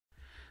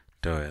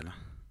Toela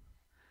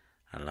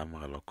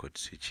alamogela code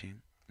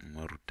switching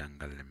mo rutang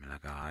ka leleme la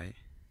ka gae.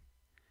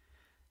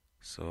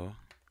 So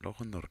le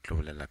go ne re tlo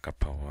bolela ka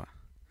power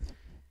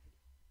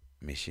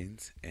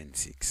machines and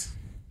 6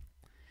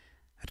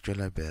 re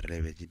tšwela pele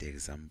re lebetše di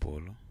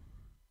example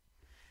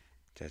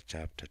tša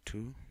chapter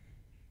 2.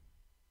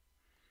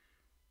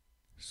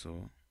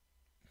 So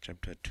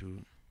chapter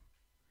 2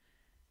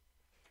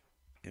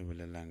 e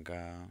bolelang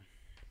ka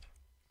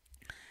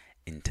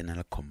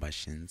internal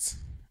combustions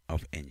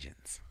of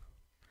engines.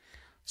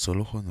 So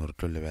le go ne re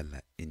tlo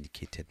lebelela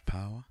indicated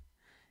power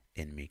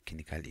and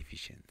mechanical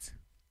efficiency.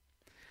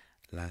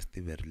 Last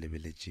be re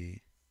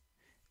lebeletše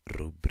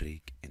row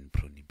brake and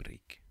prony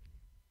brake.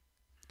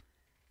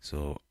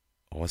 So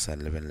go sa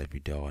lebelela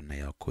video gona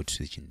ya code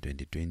switching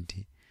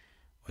 2020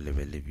 o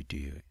lebelele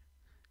video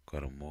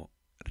gore mo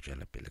re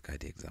tšwela pele ka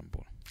di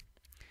example.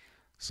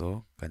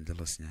 So ka ntle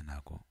go senya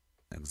nako,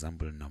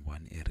 example number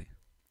 1 e re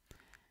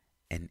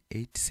an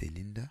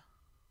 8-cylinder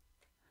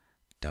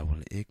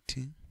double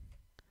acting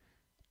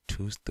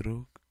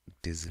 2-stroke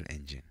diesel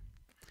engine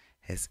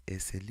has a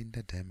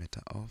cylinder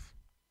diameter of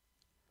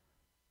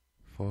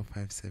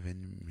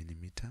 457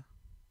 mm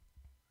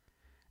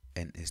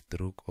and a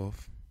stroke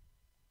of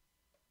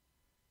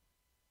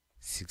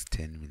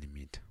 610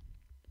 mm.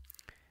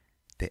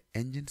 The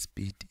engine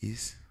speed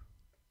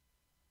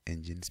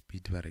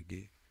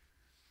varage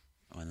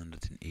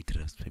 180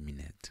 revs per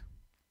minute,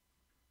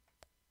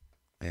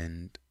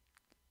 and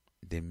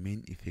the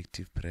mean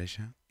effective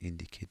pressure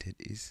indicated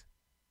is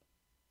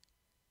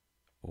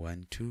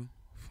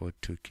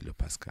 1242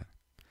 kilopascal.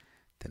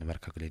 Then we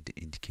calculate the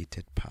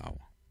indicated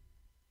power.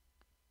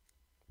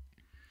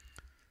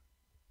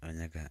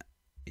 Anyaga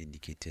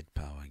indicated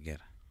power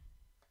gera.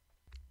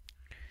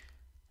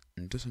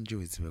 Nto sonje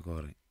wetsi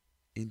gore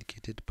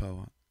indicated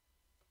power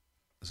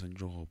sonje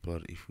go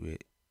plot if we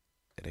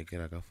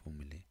rekera ka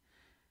formula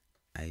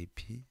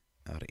IP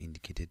or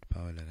indicated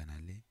power lagana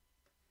le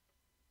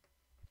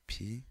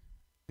P,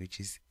 which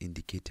is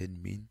indicated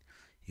mean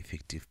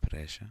effective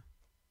pressure,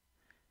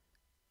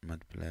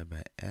 multiplied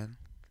by L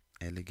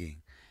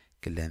again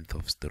ke length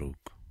of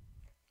stroke.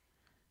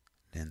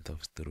 Length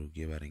of stroke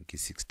ye bareng ke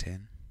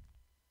 610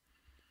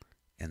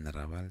 and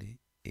rabale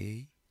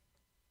A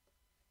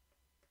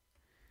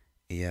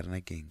yarna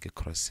again ke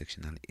cross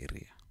sectional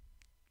area.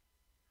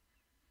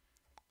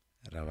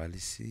 Rabale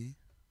C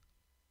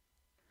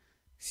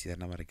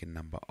yarna bareng ke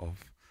number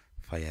of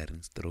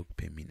firing stroke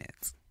per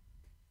minute.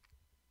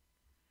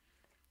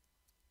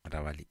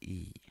 Rabale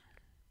E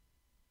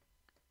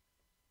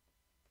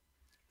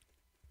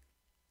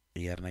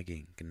yarna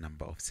again ke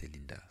number of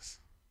cylinders,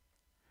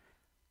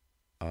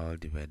 all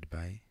divided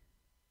by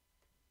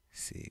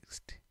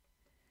 60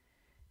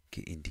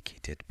 ke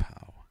indicated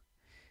power.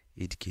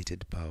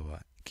 Indicated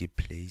power ke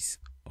place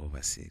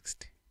over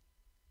 60.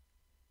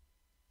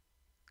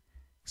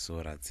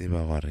 So ra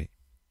tseba gore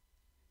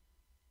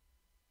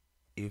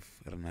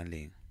if re na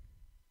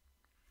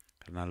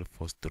le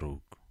 4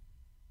 stroke,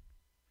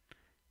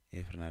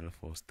 if re na le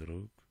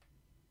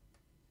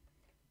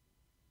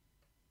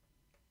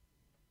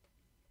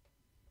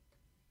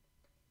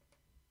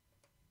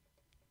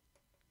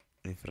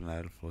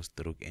 4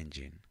 stroke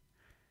engine,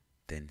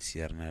 then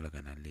sierna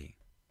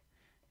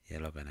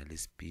yelogana le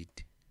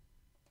speed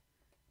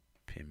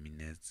per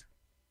minute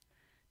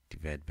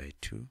divided by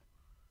 2,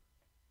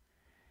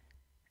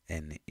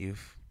 and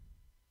if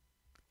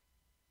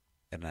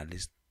an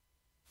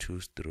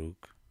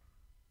 2-stroke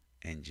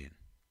engine,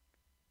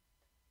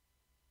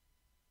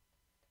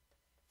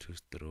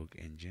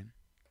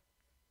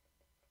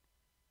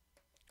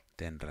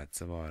 then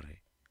ratsabare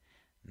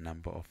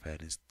number of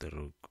firing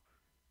stroke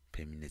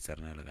per minute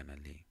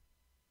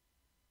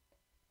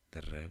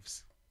the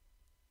revs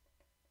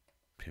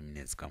per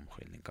minute ka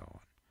mokgweleng ka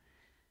gona.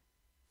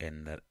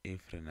 And that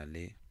if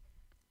renale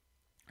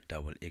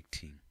double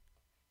acting,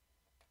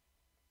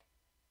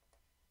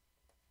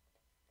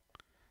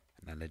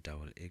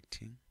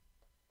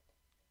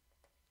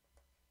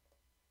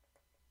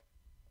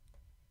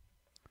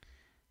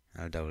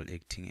 double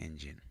acting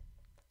engine,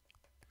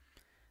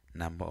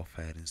 number of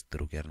firing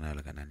stroke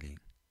yarna ganale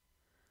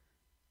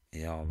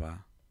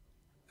yaoba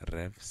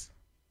revs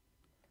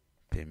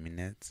per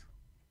minute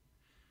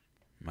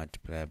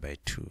multiplied by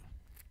 2.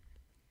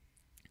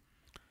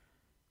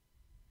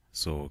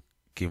 So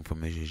ke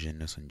information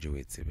no sonje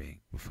wetsebeng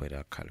before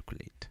I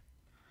calculate.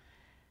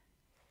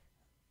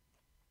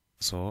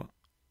 So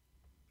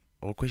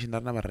all question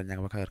arna ba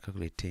ranya ba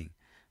calculating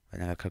ba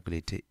nyaka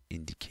calculate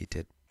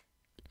indicated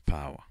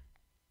power.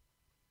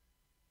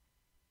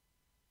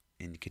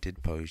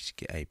 Indicated power is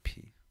ke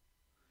IP.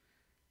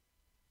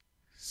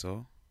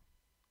 So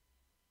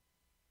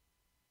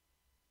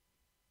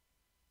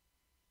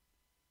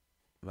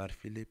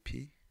varfile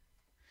P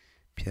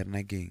arna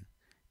again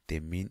the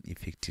mean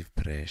effective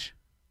pressure.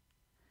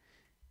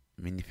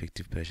 Mean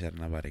effective pressure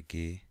na bare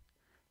ke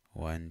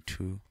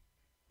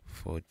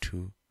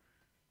 1242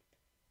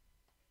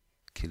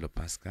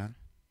 kilopascal.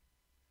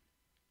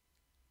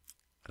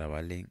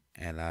 Rabaling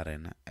LR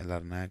na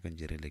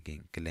konjere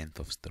again ke length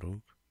of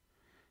stroke.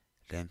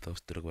 length of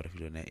stroke ba re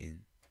filona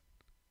in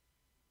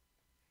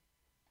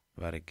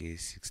ba re ke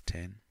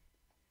 610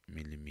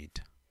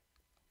 millimeter,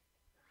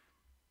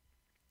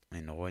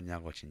 and go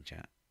nyaka go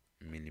tšhentšha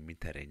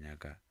millimeter re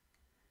nyaka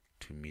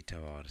 2 meter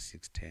or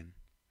 610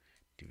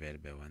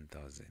 divided by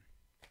 1000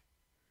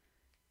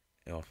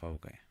 e ofa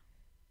bokae?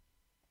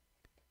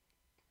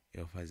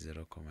 E ofa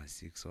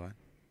 0.61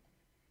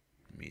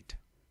 meter.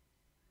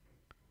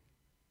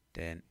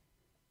 Then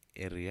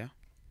area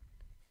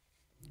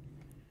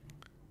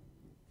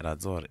ra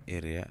tsa gore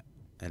area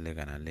e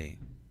lekana le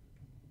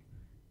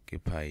ke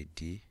pi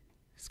d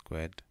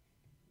squared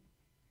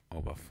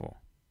over 4.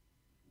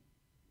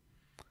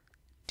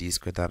 D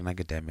squared a rena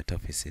ke diameter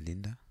of a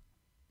cylinder.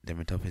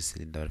 Diameter of a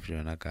cylinder re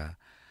filona ka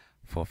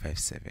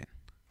 457.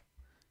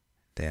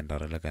 Then ra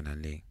re lekana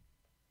le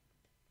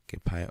ke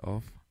pi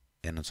of,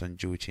 and o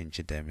tshwantse o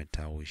change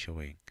diameter go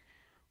išegweng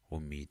go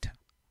meter.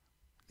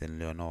 Then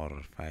le yona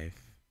gore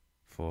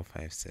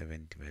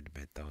 457 divided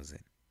by 1000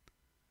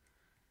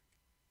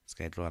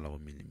 ska e tlogala go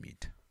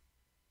millimeter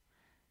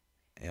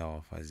e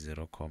ofa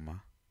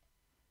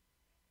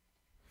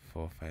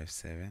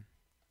 0.457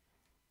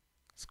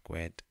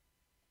 squared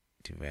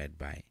divided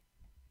by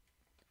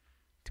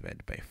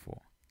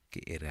 4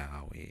 ke area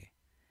gago e.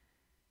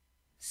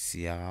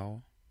 C ya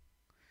gago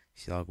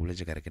ke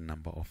boletše kare ke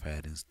number of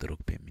firing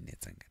stroke per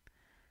minute.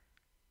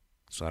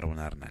 So re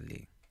bona re na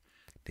le,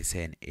 they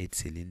say an 8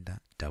 cylinder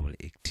double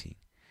acting.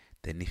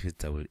 Then if it's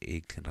double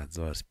acting, ra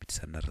tsa speed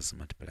sa rena re se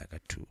multiply ka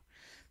 2.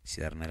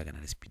 C ya rena le kana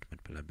le speed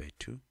multiply by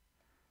 2,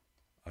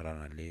 or ra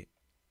na le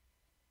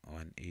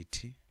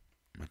 180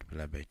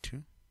 multiply by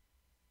 2.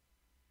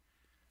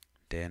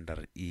 Then ra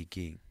re E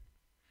king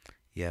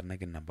ya rena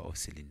ke number of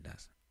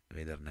cylinders,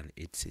 ve le rena le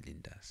 8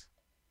 cylinders,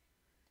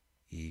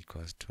 E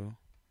equals to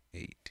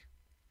 8.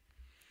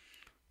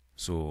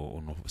 So o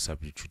no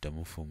substitute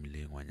mo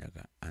formula wa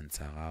nyaka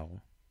answer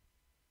gago,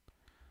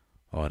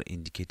 or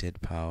indicated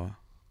power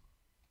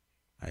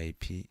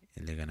IP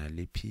le kana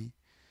le P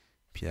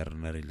ya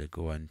rena re le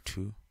ke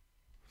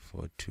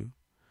 1242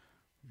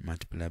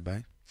 multiply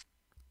by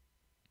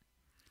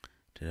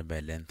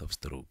length of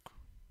stroke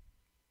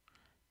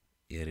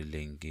e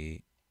rileng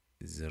ke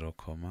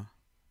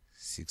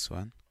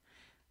 0.61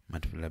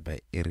 multiply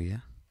by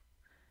area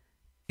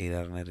e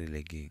rena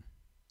rile ke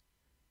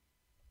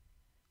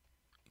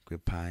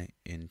pi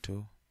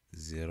into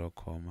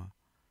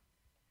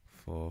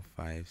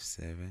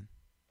 0.457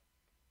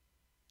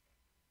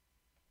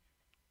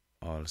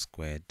 all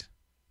squared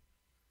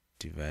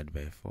divided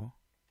by 4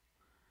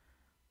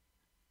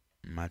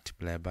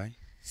 multiply by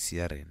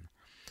CRN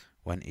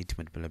 180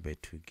 multiply by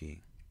 2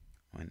 ke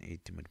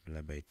 180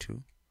 multiply by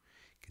 2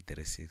 ke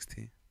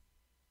 360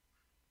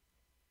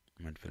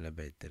 multiply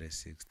by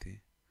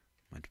 360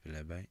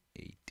 multiply by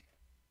 8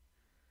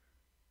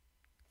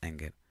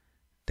 and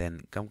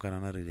then kam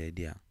kana re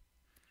idea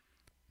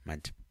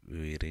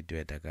we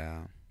reduce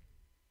ka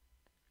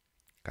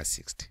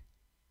 60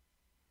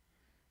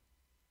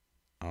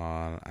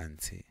 all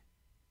answer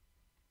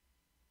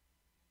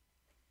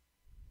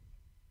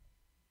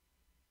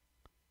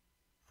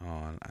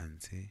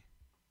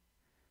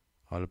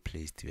all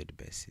placed divided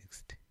by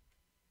 60.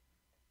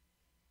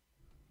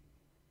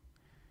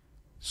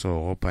 So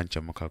go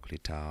puncha mo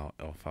calculator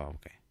of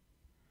okay.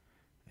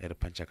 Er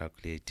puncha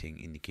calculating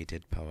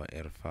indicated power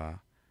erfa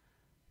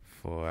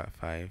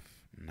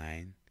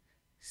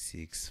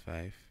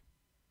 45965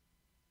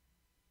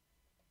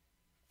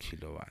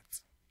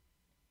 kilowatts.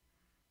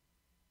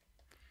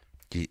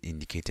 The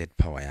indicated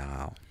power ya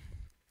gago.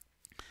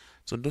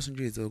 So ndo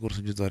senjwetsa go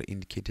senjwetsa gore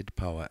indicated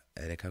power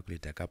re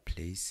calculate ka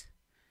place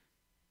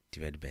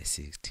divided by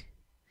 60.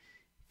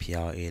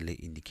 PL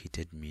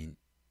indicated mean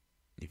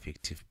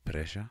effective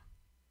pressure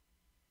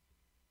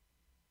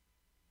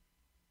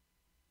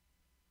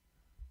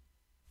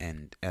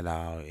and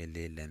allow a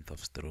length of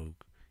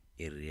stroke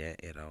area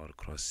or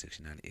cross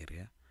sectional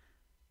area.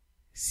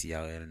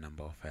 CL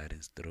number of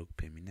firing stroke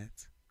per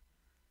minute,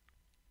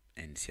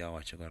 and CL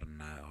watch or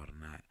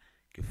na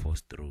ke 4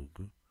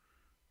 stroke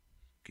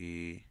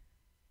ke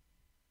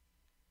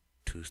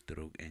 2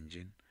 stroke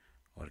engine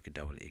or ke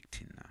double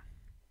acting na.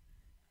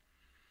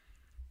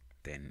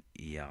 Then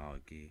ER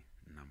ke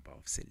number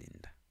of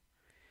cylinder.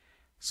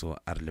 So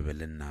our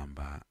level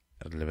number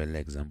level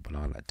example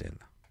la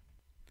latela.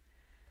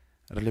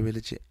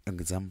 Relevant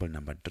example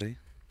number 3.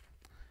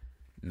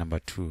 Number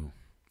 2.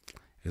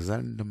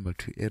 Result number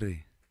 2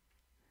 area.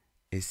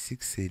 A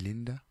 6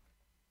 cylinder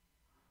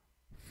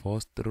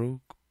 4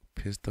 stroke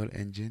pistol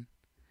engine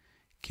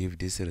give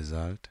this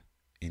result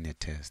in a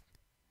test.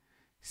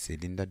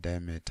 Cylinder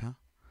diameter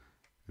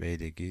where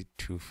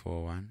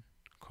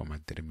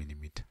 241.3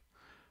 millimeter.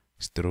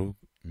 Stroke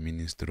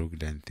meaning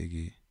stroke length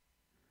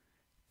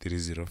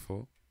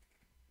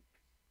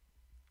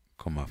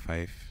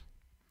 304.5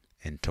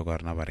 and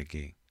togarna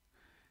barke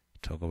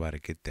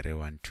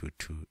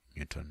 3122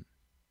 Newton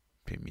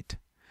per meter.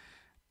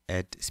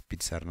 At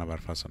speed sarna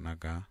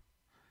barfasonaga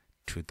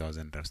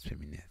 2000 reps per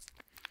minute.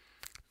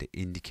 The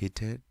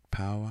indicated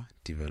power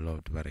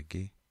developed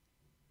barke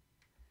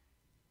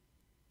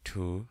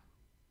 2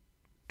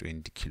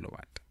 20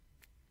 kilowatt.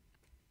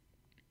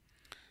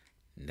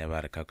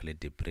 Never calculate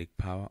the brake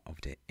power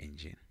of the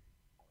engine.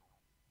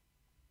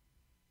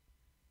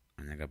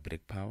 Anaga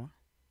brake power.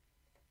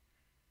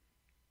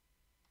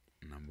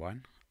 Number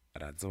 1,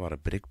 ratsa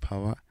brake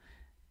power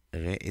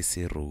ge e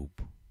se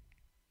rope.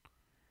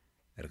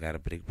 Re ka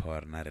brake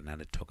power na re na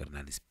le torque, re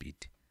na le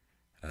speed.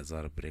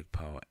 Ratsa brake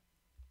power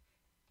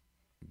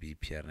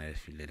BPR na le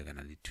file le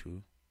kana le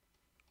 2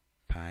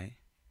 pi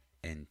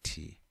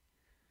nt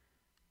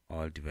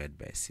all divided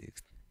by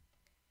 6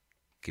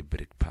 ke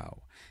brake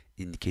power.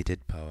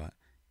 Indicated power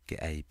ke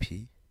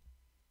IP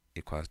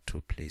equals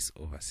to place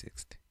over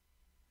 60.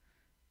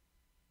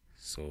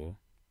 So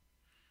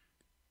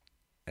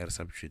r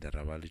substitute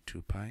ra ba le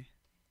 2 pi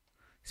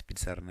speed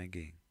sa rena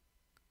again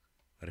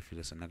re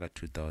file sona ka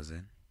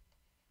 2000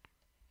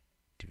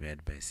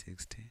 divided by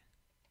 60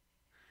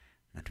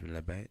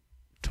 multiplied by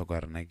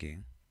torque rena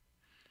again.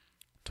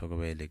 Torque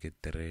ba ile ke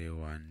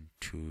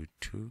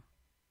 3122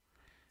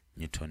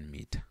 Newton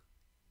meter.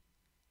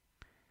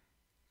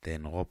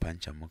 Then go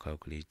puncha mo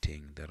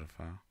calculating,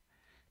 therefore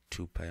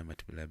 2 pi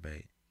multiplied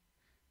by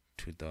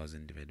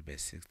 2000 divided by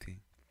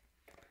 60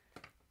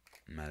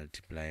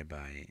 multiplied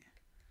by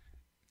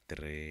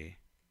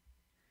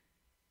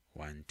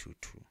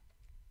 3122.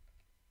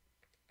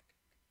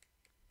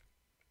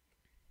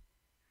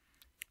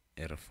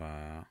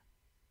 Therefore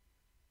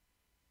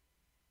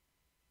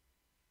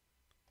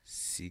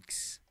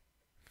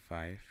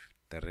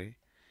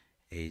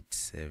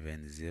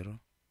 653,870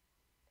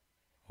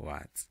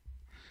 watts.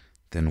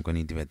 Then we're going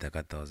to divide that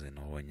 1000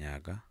 over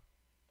nyaga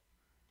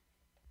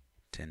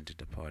 10 to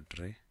the power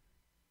 3.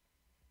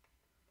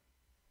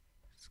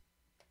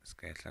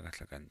 Sky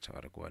hlaka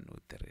nchawara kwa no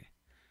 3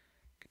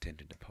 10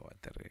 to the power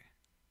 3.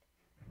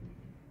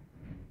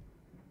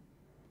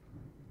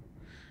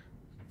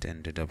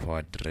 10 to the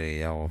power 3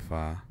 ya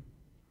offer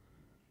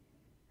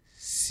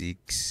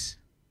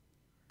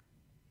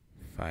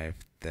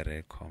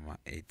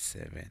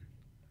 653,87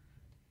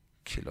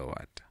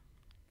 kilowatt.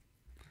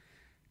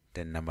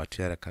 Then number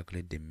 2, I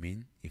calculate the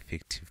mean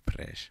effective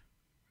pressure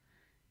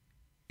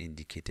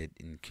indicated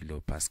in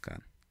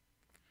kilopascal.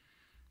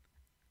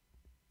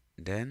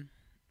 Then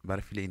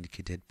barfile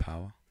indicated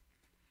power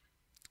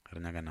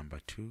renaga number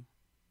 2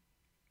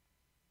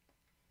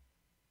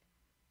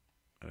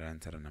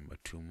 answer number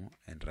 2 more,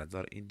 and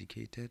rather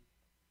indicated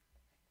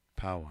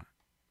power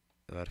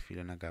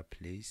barfile naga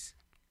place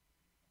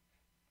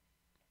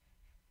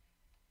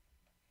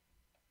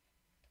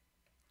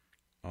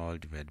all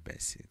divided by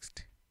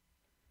 60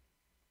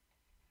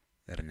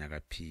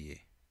 renaga PA,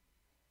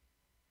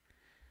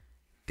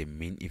 the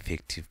mean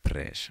effective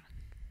pressure.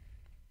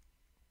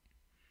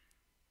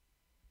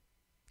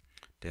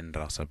 Then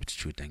draw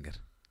substitute anger.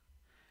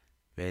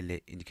 Well,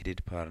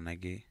 indicated power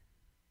nage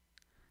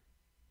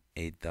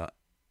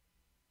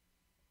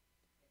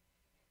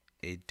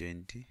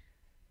 820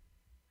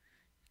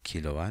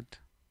 kilowatt.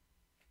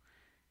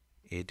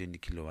 820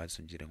 kilowatts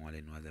on jirang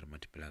wale nwazer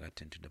multiply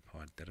 10 to the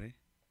power 3.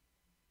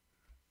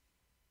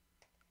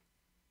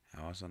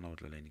 I also know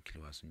what in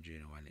kilowatts on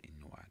jirang wale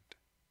in watt.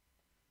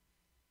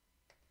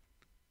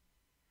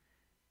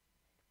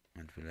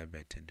 Multiply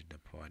by 10 to the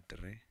power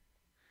 3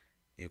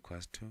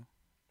 equals to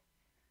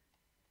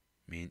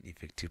mean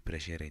effective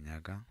pressure in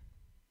yaga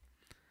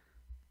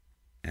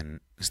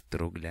and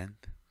stroke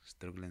length.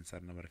 Stroke length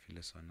are never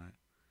feel sona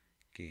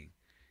king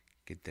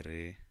get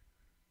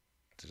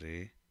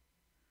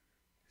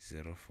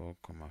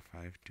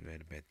 304,5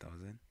 divided by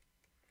 1000.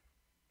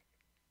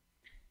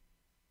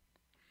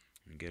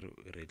 Get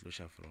rate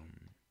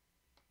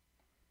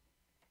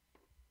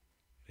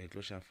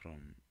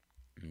from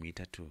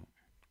meter to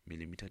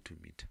millimeter to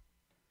meter.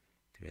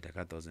 Divided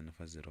by 1000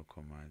 for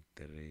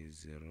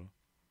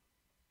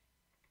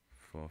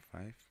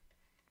 0,3045.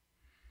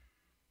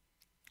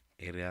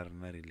 Area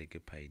rena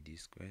like pi d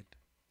squared.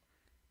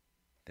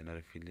 Then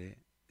I feel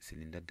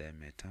cylinder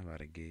diameter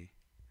varge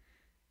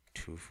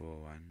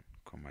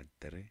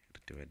 241,3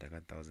 divided by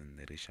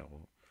 1000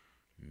 ratio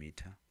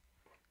meter.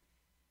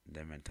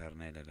 Diameter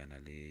na ile gana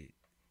le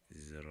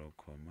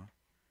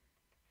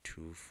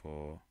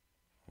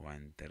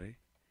 0,2413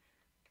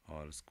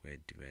 all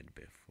squared divided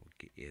by 4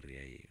 ke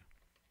area here.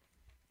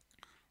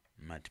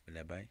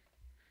 Multiply by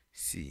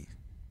C.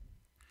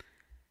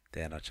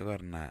 Then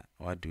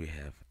what do we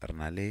have?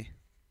 Rnale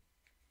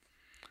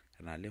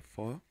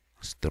 4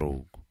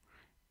 stroke.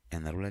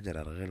 And the ruler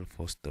general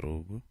 4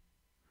 stroke.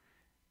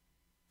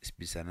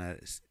 Speed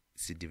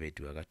si divide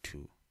to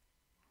 2.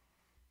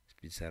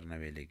 Speed sarna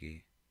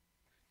velege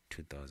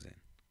 2000.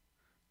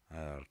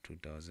 Or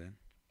 2000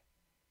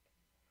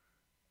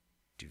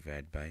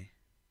 divided by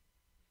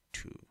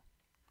 2.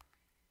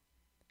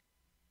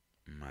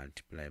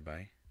 Multiply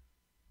by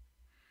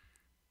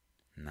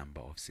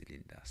number of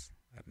cylinders.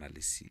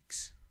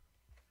 Analysis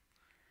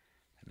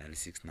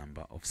 6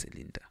 number of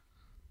cylinder.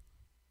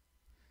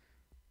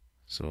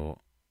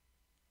 So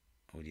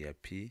udia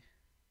P,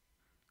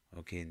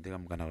 okay, ndiga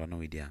mkana gano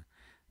udia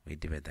we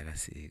divide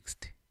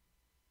 60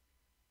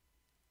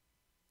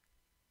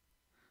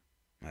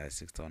 mara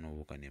 60 wano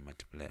wuka ni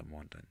multiply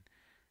amount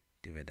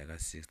divide ka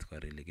 60 ka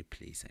rile ke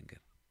place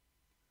angle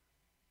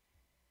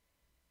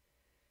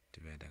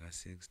divide ka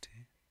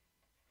 60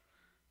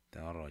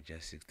 then or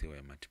just 60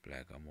 we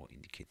multiply ka more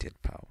indicated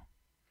power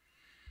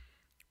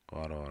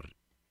or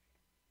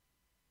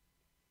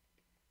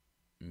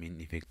mean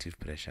effective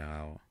pressure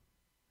gago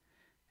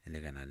ele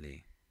kana le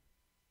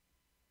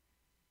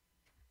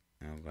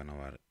I'm gonna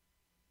war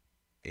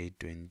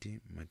 820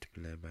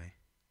 multiplied by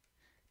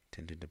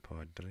 10 to the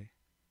power 3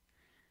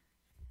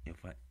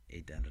 if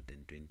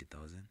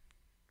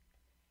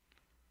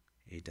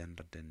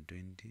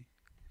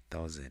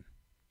 820,000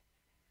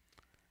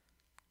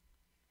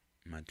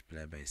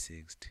 multiplied by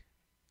 60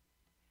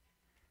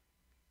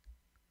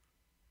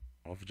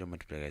 of the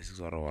multiply by 6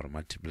 or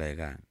multiply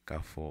ka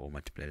 4 or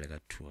multiply ka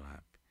 2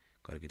 up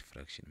correct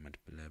fraction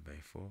multiply by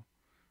 4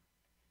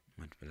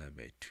 multiply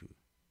by 2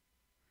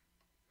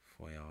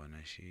 4 ya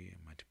ona shi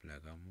multiply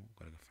ka mo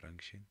correct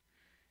fraction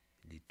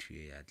le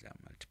 2 ya tla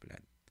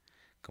multiply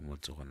ka mo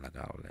tsogong la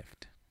ka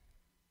left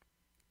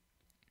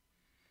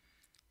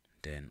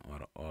then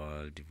or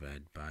all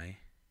divide by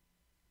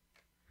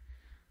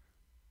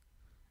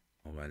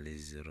over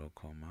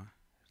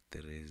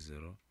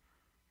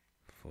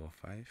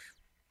 0,3045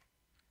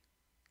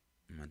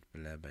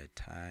 multiply by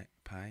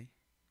pi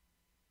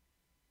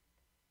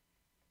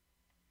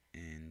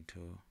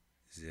into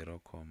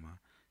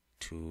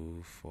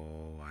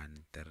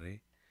 0,2413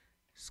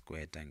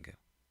 square angle.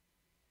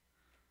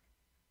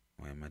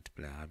 We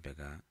multiply happy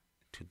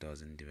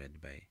 2000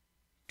 divided by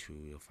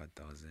 2 of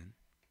 1000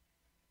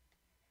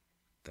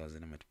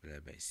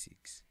 multiplied by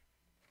 6.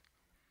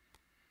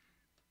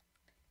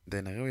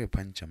 Then I will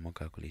punch a more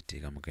calculator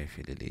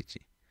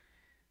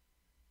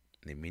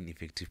the mean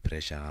effective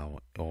pressure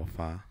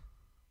over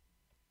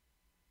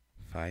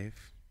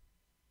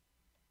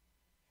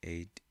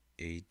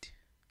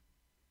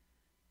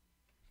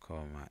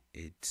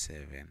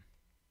 588,87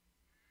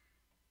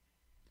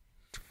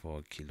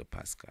 4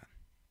 kilopascal.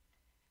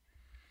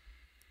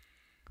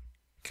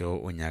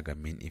 Ko onyaga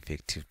mean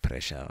effective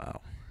pressure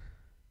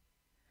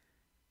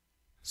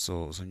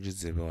so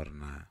njitse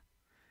borna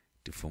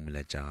the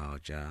formula ja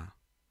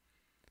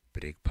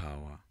brake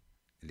power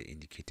the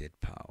indicated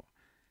power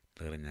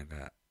le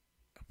nyaga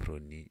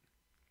proni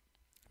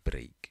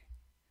brake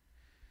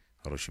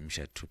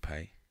oroshumisha 2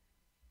 pi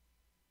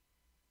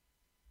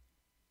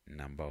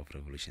number of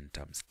revolution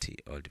times t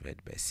all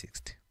divided by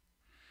 60.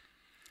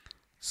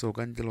 So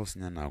kanjelo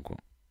snya nako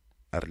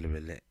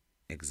arlebele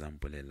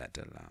example e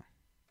latela.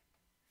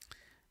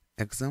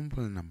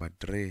 Example number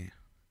 3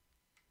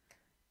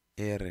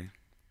 ere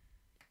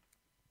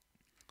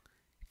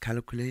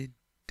calculate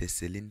the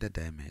cylinder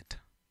diameter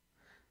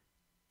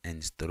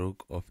and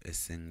stroke of a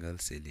single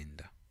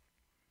cylinder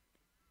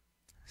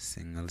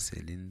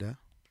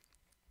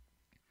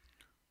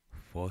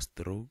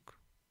 4-stroke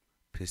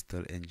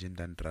piston engine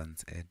that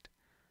runs at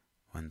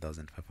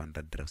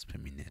 1500 revs per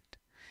minute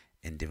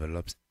and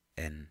develops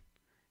an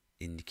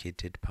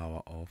indicated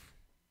power of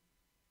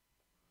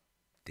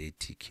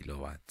 30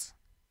 kilowatts.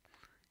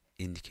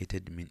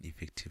 Indicated mean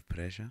effective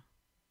pressure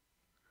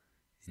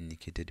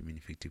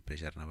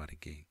number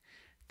again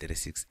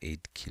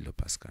 368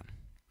 kilopascal.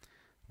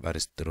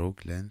 But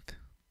stroke length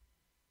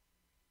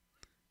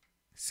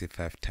say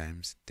 5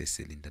 times the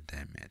cylinder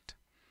diameter.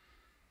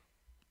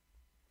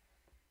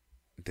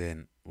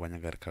 Then when you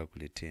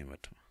calculate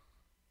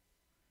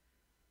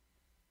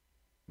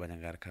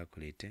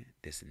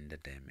the cylinder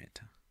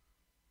diameter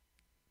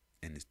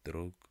and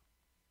stroke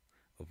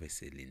of a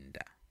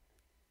cylinder.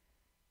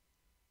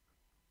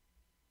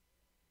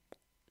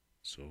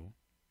 So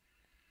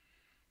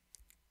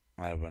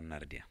I have an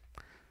idea.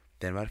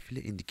 Then we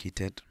feel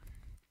indicated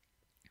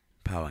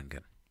power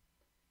angle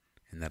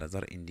and the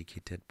other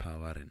indicated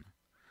power in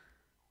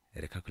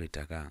a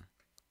calculator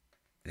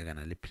they're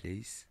gonna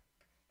place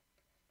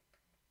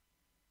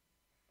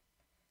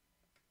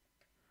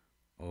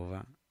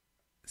over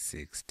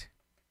 60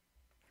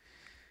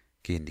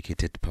 ke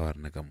indicated power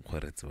na ka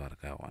mkhoretse wa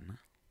ka wana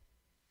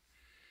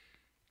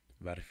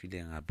ba re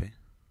file ngape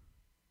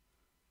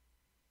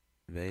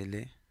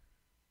vele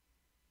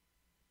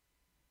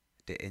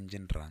the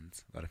engine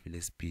runs ba re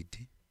file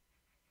speed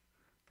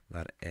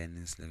ba re n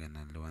is like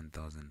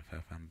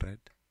 1500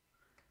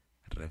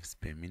 revs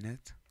per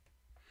minute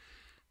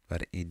ba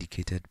re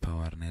indicated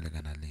power na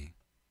like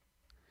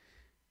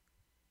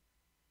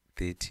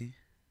 30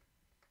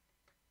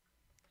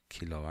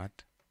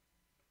 kilowatt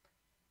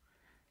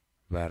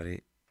ba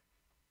re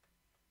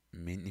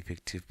mean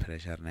effective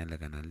pressure na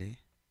like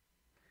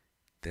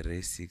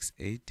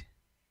 368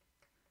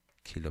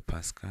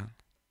 kilopascal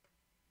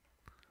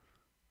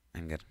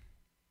and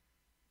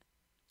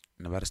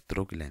number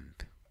stroke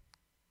length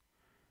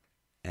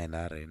and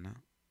arena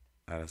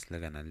aras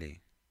lagana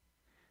le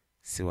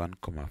c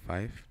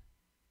 1,5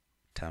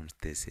 times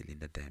the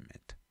cylinder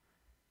diameter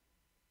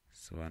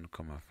so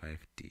 1,5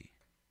 d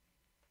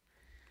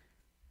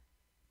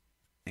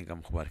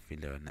engam khubar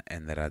filona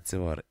and ratse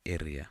or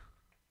area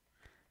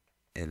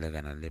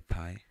elegana le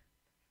pi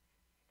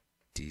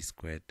d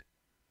squared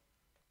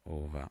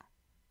over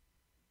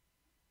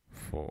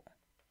 4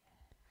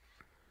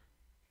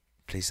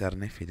 place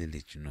arne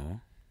feleletše no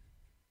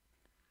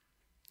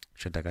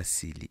shota ka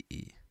C le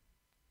E.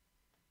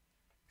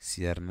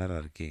 C ya rena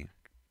ra re ke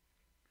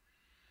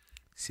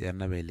C ya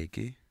rena bele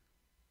ke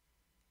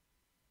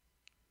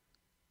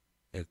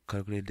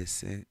calculate the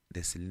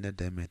cylinder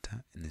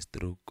diameter in a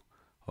stroke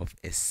of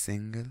a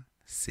single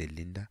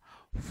cylinder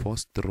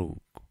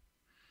 4-stroke.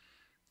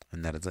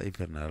 And that's if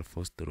you're not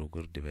 4-stroke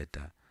or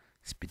divide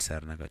speed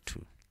sarna ka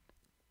 2.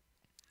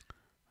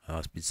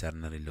 Our speed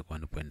sarna is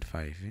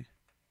 1.5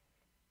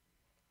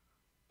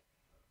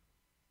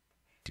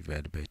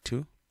 divided by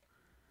 2,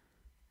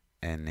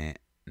 and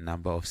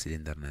number of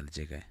cylinder na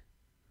ljega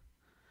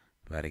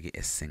varigi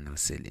a single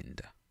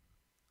cylinder.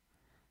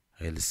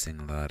 A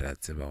single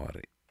ratseba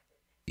wari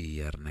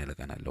yarna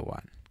ilgana lo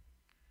 1.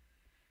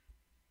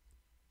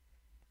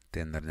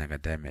 Then there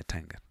is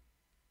diameter.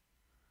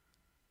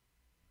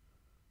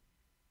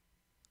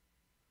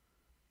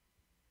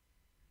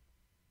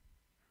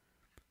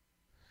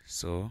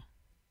 So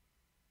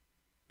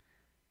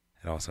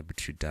it was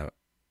substitute the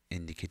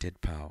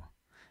indicated power.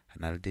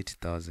 Another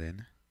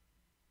 30,000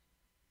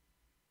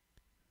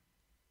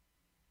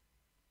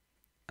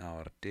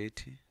 or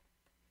 30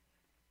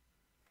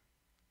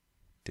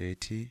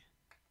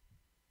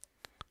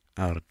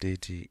 or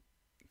 30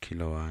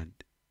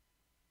 kilowatt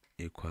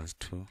equals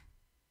to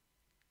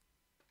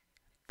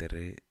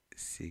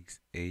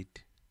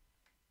 368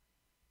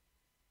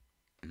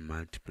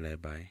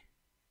 multiplied by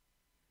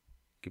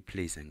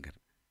place anger.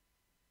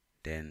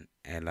 Then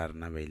LR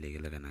na by leg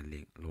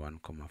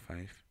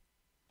 1,5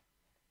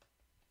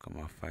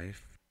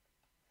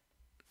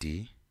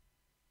 D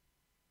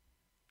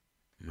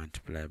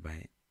multiplied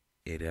by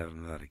area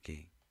na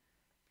ke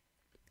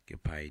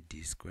pi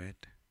D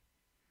squared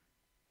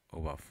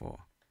over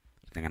 4.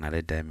 Then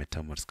another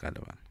diameter more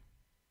scale one.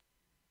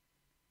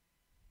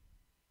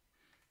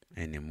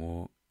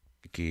 Anymore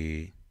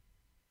ke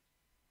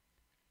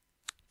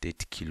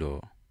 30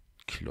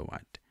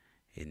 kilowatt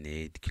in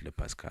 8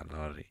 kilopascal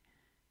or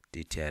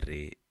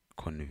DTR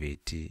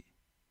convert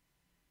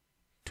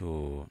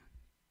to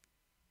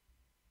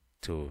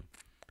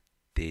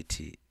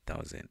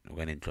 30,000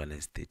 when it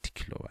is 30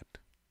 kilowatt.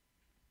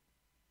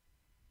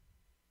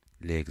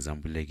 Le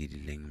example like it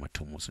ling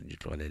matomos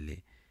on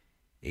le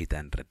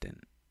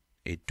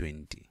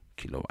 820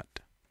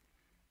 kilowatt.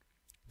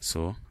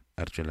 So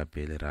arjola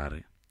pele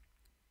rare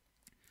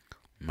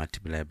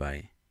multiply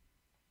by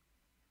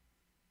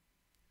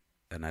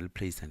anal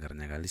place angar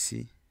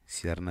nagalisi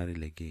siarnari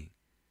legi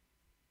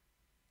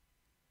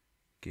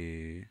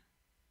ke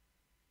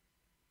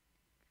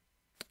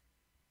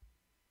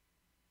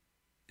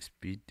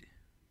speed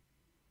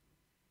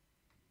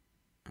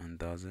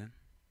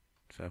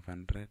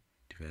 1,500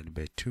 divided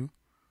by 2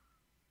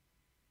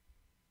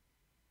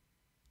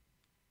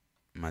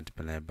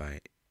 multiplied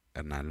by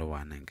another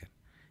 1 angle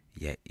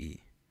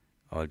E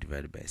all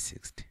divided by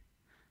 60.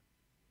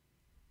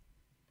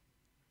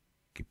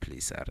 Keep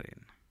place R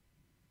in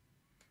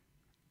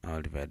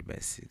all divided by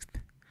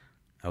 60.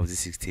 I was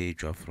 68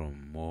 draw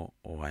from more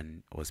or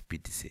 1 or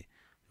speed to say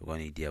we're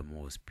going to idea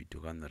more speed to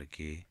go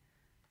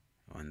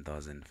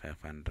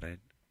 1,500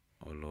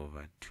 all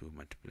over 2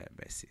 multiplied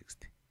by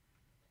 60.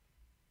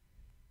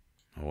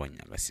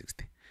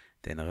 60.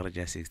 Then I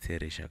just 60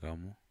 ratio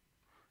kamo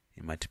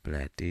you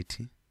multiply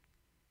 30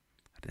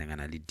 then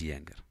gonna lead the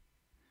angle.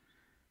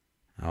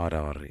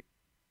 Ahora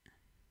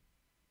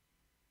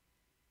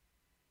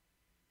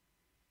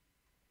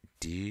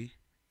D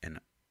and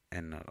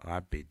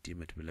D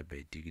multiplied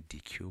by D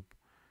cube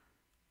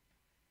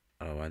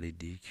awali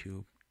D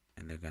cube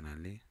and then gonna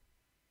lay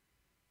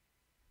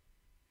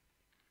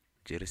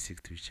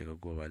 60 which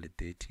go awali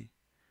 30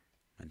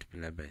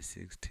 multiplied by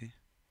 60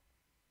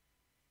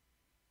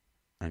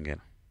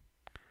 again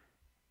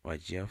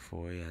wajia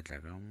 4 ya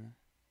tlakamo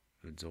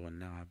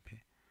lezogone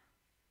gape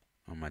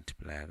o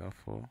multiply ka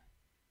 4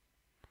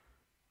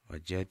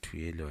 wajia 2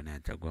 ye le yone ya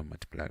tlakwa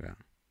multiply ka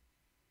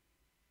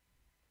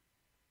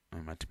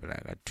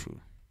 2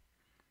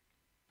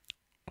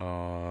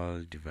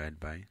 all divide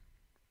by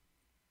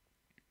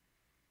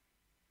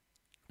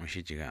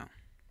moshijiga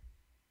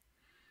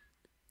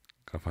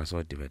ka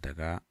faso divide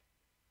ka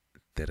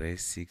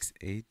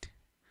 368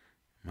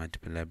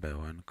 multiply by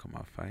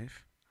 1,5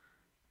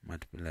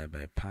 multiply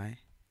by pi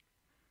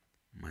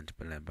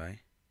multiply by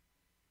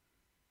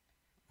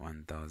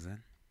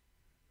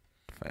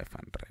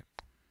 1,500.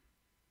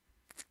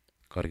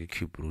 Correct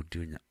cube root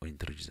or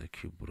introduce a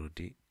cube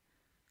root.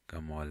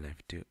 Come more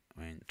left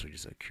or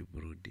introduce a cube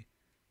root.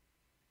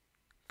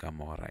 Come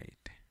more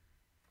right.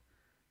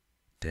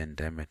 Then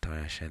diameter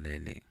ya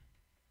shalele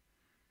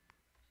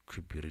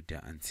cube root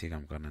and see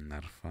I'm gonna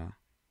narfa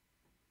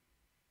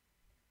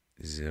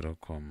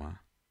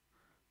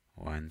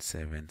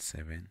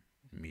 0,177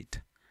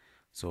 meter.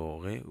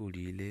 So re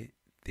ulile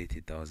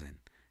 30,000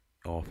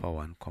 offer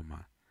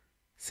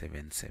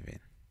 1,77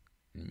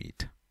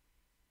 meter.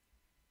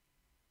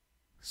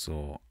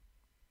 So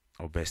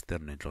our best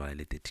turn is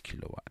 30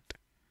 kilowatt.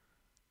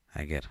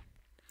 I get.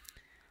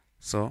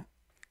 So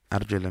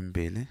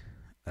arjolambele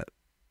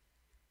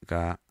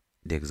ga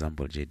the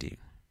example JD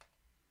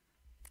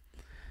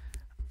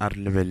are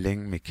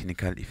leveling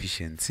mechanical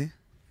efficiency.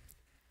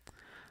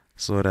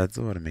 So that's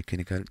our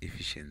mechanical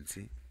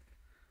efficiency.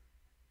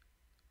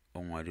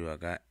 Ongwadiwa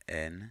ka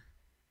N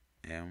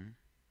M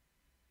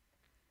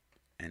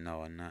ena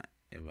wana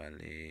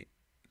ebale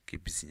ke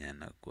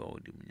pisinyana kwa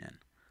odimunyana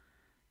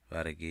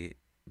vare ke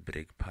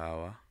brake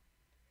power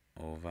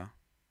over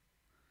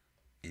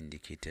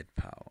indicated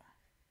power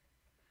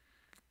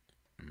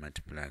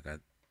multiply ka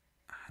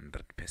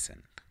 100%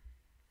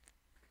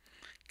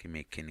 ke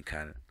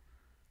mechanical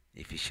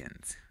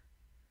efficiency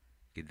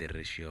ke the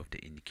ratio of the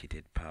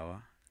indicated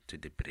power to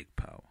the brake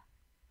power.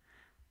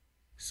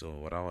 So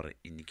what our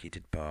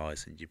indicated power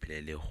is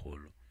njipilele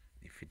holo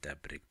if it a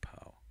brake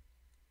power.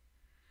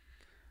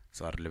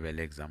 So our level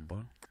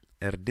example,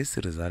 this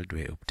result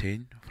were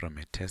obtained from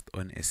a test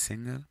on a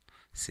single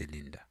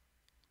cylinder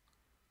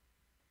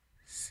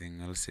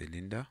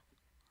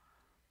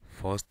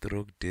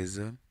 4-stroke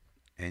diesel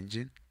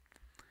engine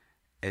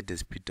at the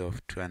speed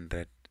of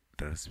 200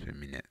 revolutions per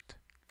minute.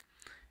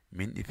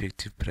 Mean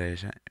effective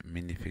pressure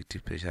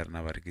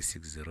na var ke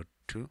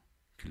 602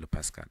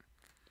 kilopascal.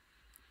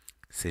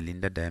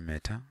 Cylinder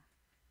diameter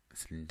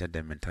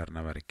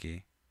na var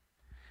ke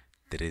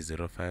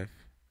 305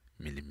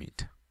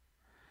 millimeter.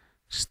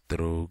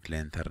 Stroke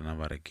length na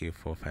var ke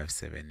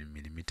 457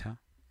 millimeter.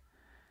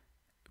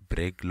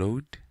 Brake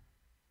load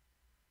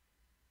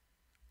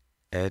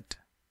at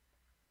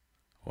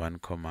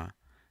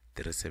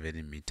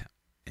 1,37 meter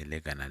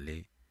elegana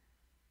le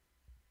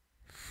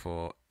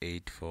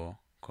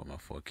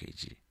 484,4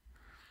 kg.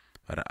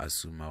 Para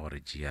assume our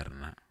GR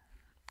na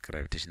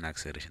gravitational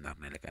acceleration na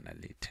elegana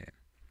le 10.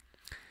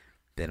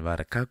 Then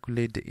we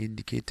calculate the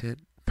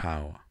indicated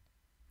power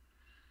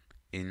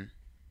in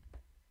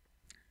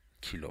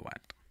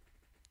kilowatt.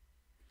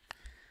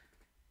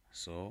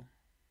 So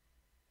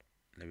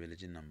level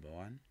number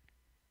 1,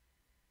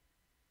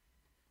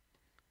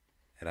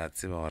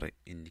 that's our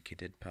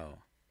indicated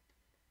power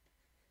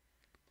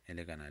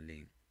elegana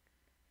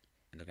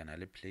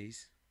le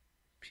place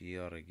P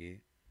or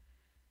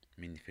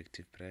mean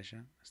effective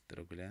pressure,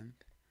 stroke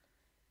length,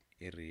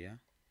 area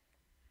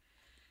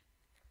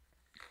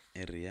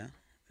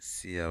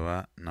C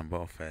our number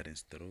of firing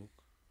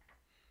stroke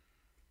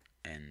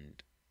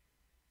and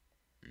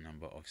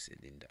number of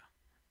cylinder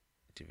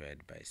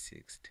divided by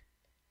 60.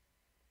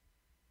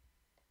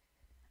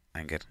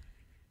 And get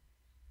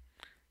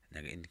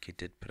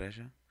indicated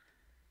pressure,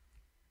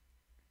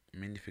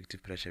 mean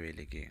effective pressure will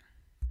again.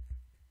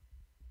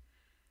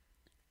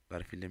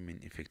 But feel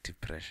mean effective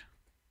pressure.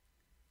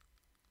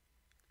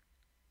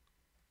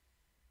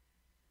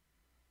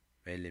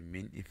 Well,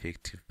 mean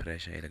effective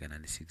pressure is going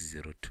to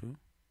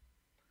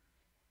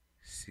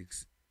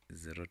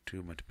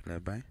 602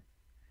 multiplied by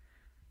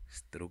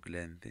stroke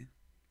length.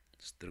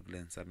 Stroke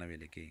length are now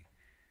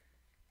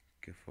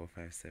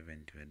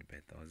 457 divided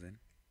by 1000.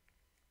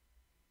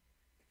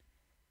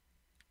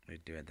 We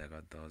divide by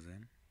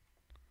 1000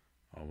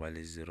 or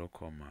value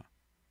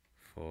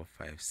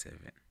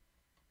 0,457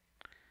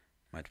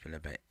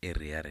 multiplied by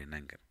area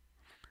renangle.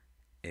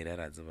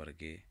 Area is over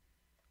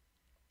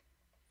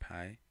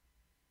pi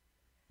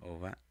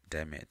over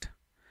diameter.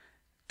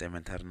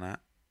 Diameter na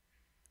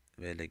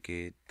vele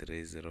ke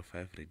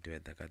 305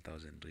 divided by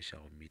 1000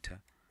 ratio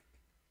meter.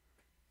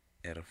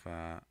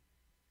 Erfa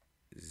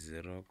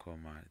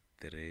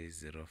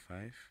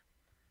 0,305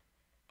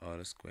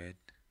 all squared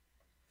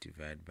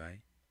divided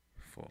by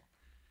 4.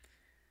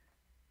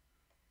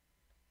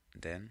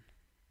 Then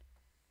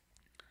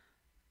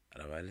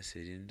raval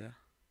cylinder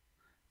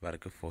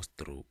varke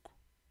 4-stroke.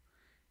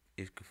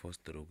 If ke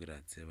 4-stroke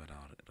ratse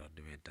vara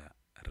divide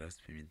revs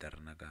per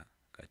meter na ka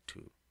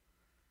 2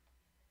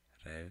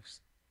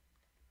 revs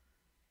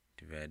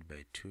divided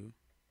by 2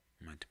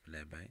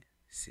 multiply by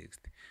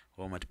 60.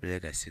 Or multiply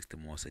by 60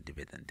 more so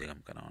divide and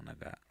take kana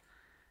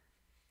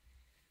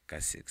ka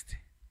 60.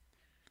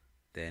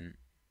 Then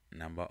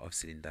number of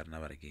cylinder na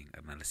varke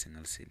another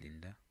single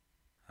cylinder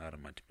or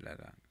multiply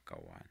ka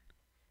 1.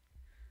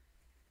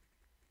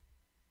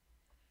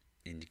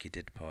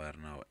 Indicated power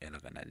now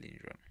elegana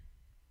linjon.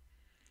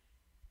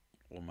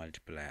 Or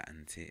multiply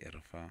and say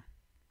erfa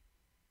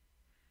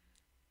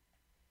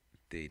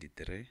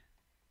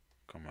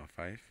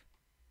 33,5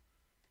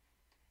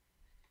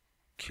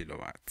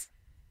 kilowatts.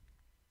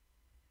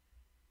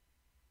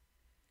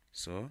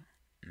 So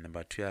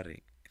number 2 are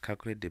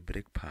calculate the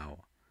brake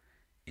power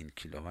in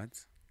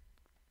kilowatts.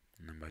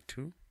 Number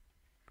 2,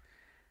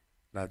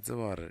 that's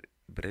our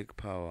brake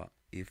power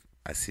if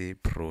I say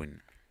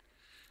prone,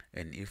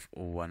 and if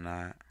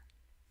unmu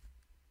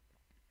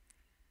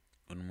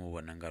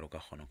wananga roka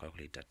khono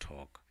calculate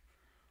torque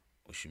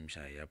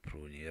ushimsha ya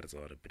prone here's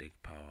our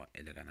brake power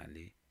elegana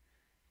le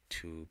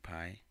 2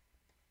 pi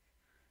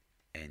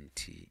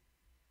nt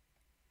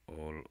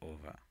all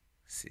over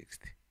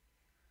 60.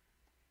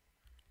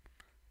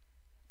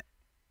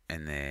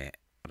 And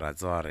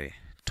razore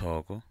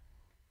torque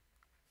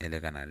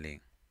elegana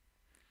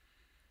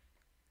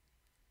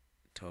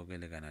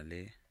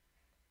le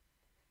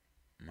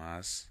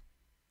mass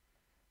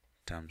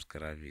times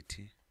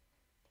gravity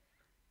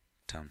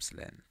times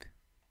length.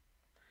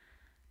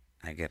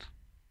 ager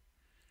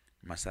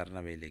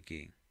masarna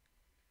beleke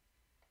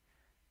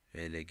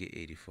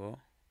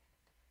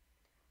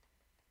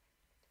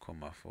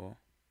 84,4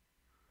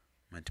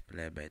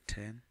 multiplied by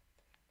 10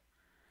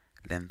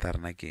 length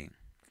arna ke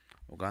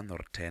o ka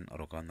nor 10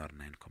 or o ka nor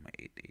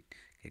 9,88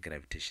 ke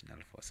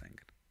gravitational force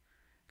anger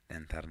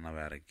length arna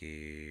ba re ke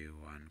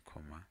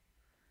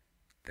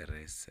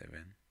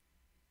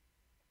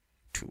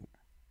 1,372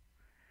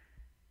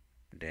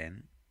 then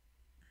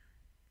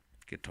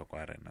ke thoko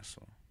a rena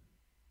so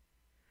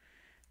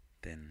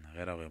then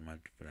ge ra go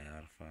multiply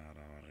alpha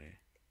ra re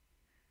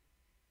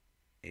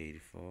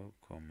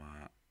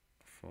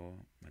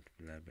 84,4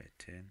 multiplied by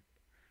 10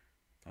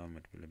 or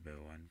multiplied by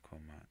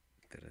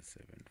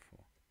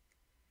 1,374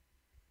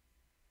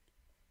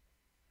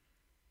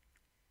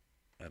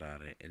 ra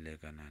re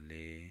elekana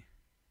le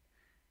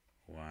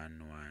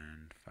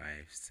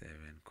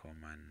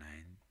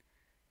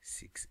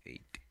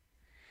 1157,968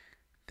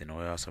 then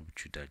go ya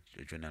substitute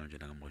jona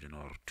ka mo jona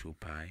or 2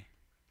 pi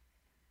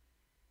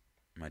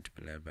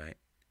multiplied by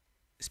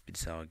speed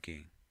sa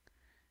ke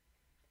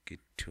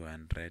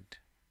 200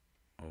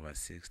 over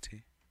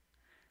 60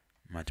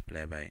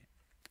 multiplied by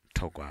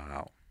thoko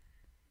gao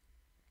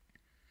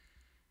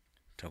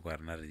thoko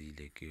rena re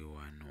ile ke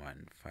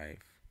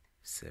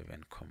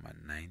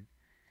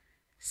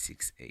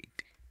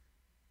 1157,968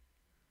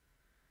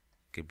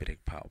 ke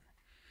break power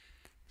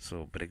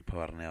so break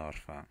power rena ya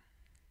orfa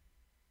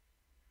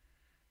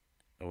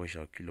o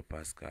sha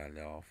kilopascal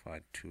ya orfa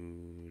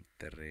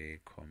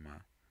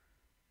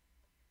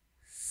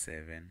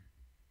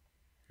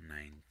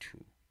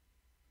 23,792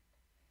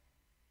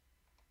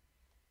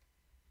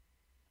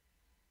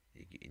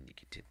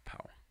 indicated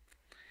power.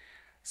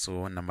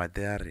 So number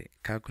there,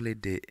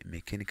 calculate the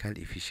mechanical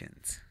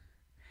efficiency.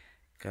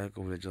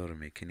 Calculate your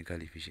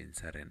mechanical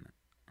efficiency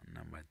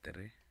number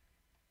 3.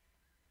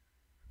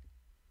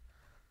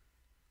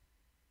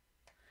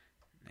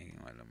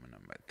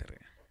 Number 3.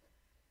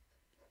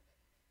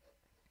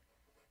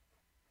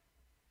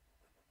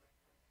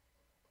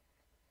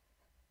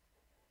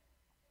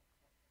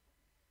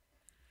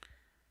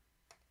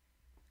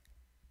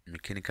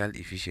 Mechanical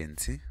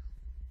efficiency.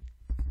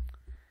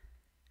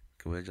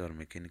 Calculate your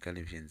mechanical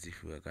efficiency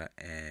if you got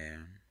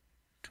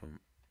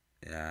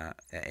ya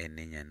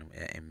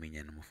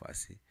eminyan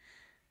mufasi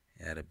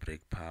ya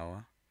brake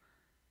power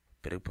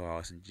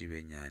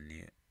sinjibe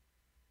nyani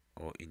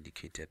or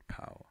indicated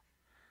power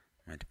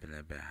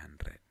multiplied by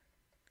 100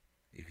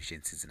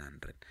 efficiency is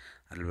 100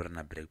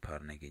 alberna brake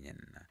power na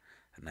kenyana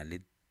na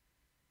le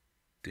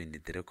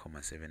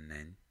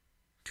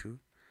 23,792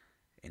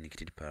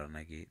 indicated power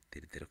na ke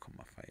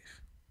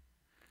 33,5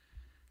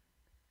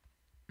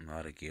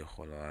 nare ke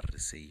gola re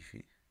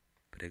safe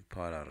brake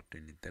power are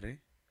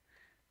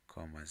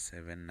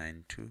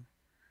 23,792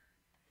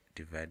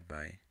 divided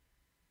by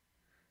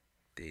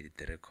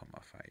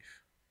 33,5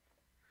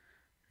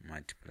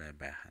 multiplied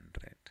by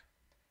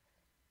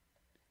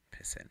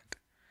 100%.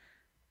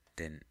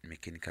 Then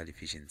mechanical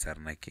efficiency are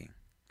naking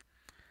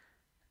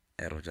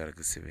error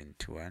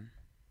 71%.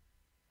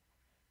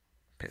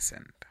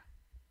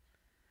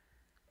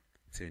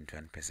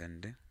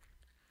 71%.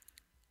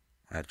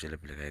 Actually,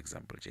 apply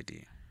example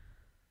JD.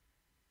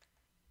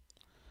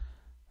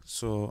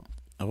 So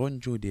I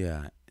want you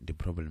there the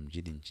problem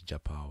jidin chija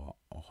power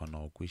ohona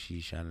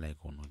okwishisha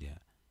like ono dia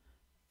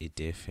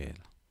ite fail.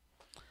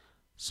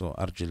 So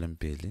arjulem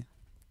pele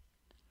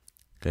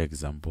ka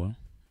example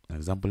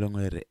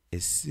ngere a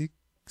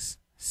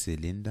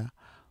 6-cylinder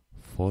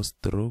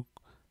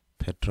 4-stroke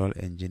petrol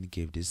engine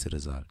gave this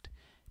result.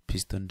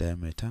 Piston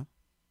diameter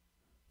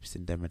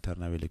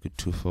na vele ku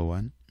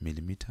 241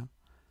 mm,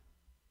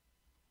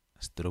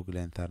 stroke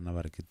length na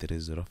vare ku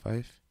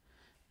 305,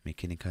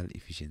 mechanical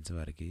efficiency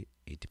vare ku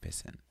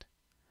 80%,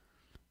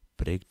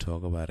 brake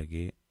torque vare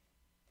ku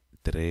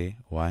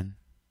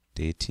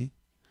 3130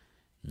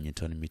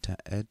 Newton meter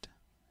at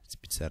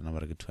speed na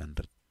vare ku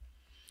 200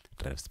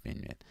 drive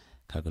spin.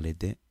 Calculate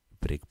the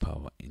brake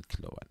power in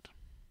kilowatt.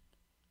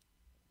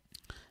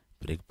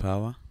 Brake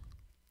power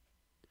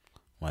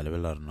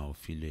while now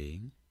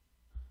feeling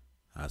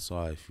as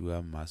well if you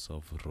have mass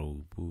of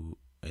rope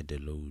at the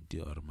load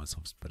or mass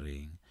of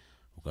spring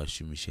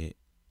ukashumishe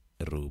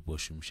rope or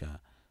shumsha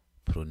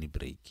proni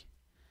brake,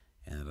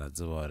 and that's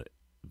our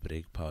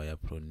brake power ya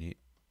proni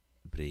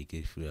brake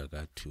if you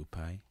got 2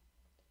 pi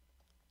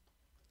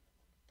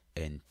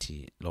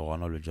nt lo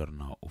gona lo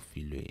jorna o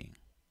feeling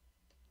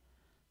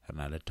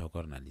na le talk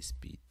na le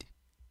speed,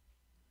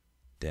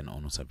 then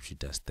on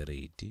substitute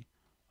straight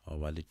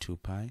over the 2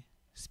 pi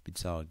speed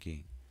sa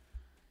again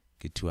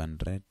get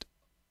 200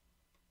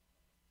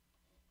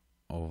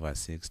 over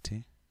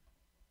 60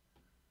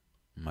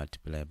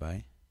 multiply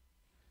by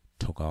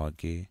talk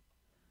again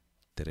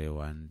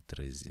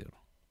 3130,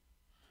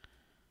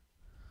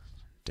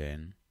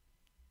 then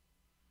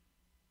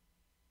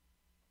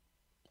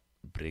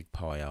brake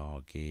power ya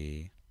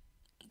again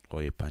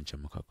or a punch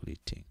I'm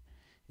calculating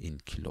in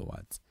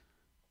kilowatts.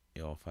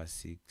 You offer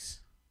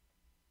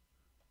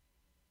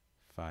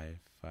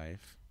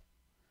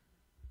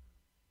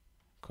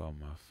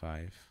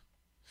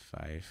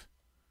 655,55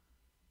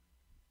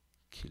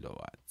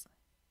 kilowatts.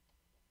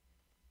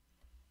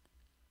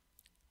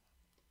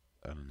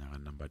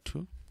 Number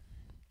 2,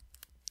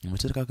 we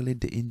must calculate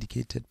the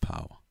indicated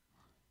power,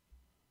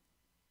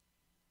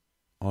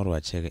 or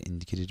what check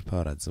indicated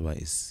power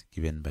is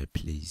given by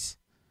place,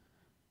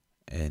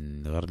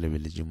 and our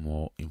level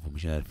more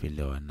information I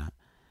feel on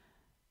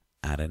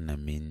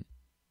RN mean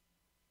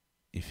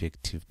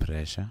effective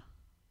pressure.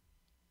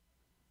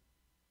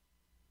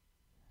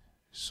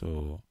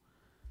 So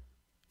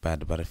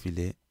bad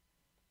barafile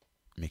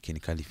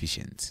mechanical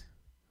efficiency.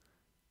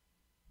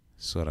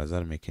 So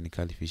rather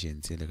mechanical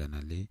efficiency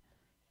leganale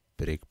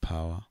brake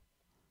power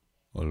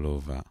all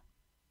over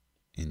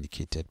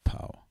indicated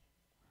power,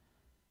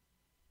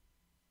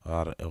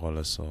 or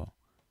also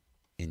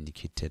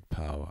indicated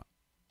power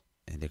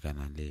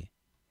leganale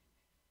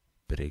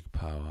brake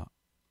power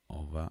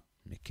over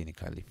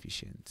mechanical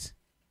efficiency.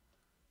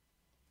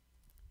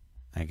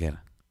 Again,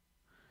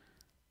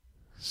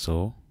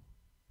 so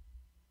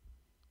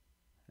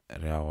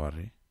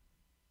Reawari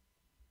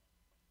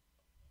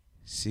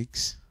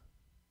 6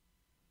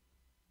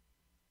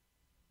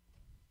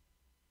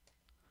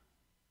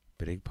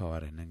 brake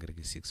power and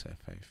aggregate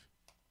 655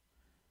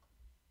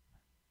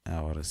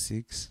 hour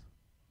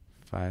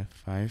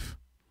 655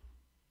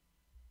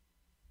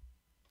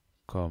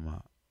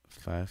 comma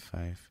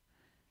 55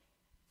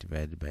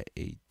 divided by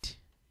 8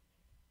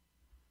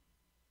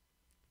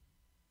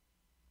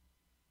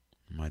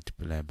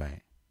 multiply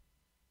by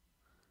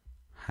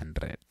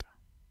 100.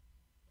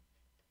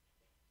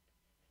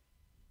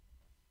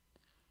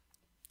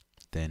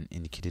 Then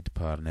indicated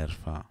power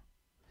nerfa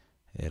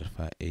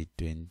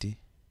 820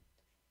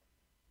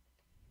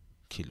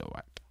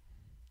 kilowatt.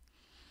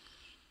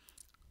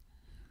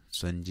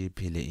 So nje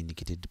pele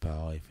indicated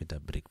power if it a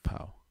brake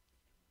power.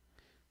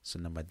 So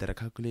number that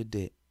calculate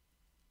the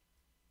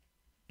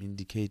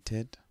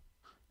indicated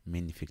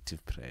mean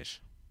effective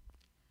pressure.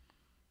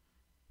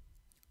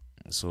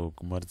 So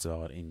what's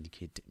our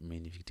indicate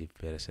mean effective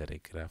pressure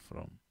graph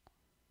from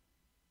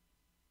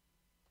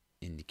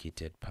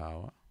indicated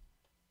power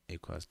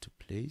equals to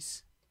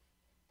place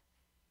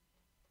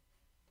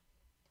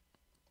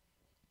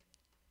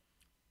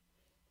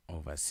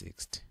over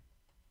 60.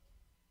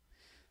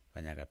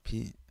 Banyaga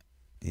P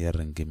here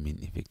mean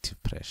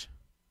effective pressure.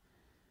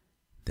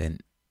 Then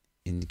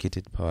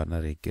indicated power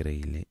na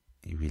rekireile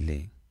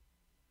ibile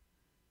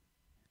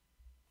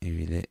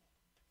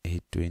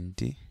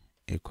 820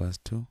 equals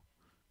to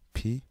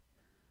P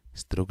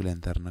stroke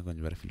length arna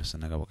konjbar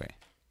filosana ka bokai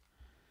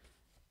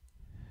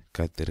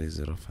ka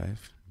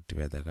 305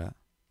 divided ka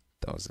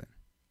 1000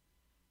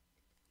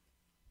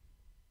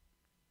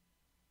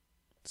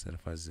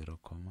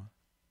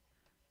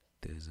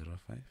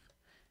 0.305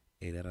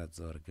 area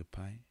zor ke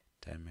pi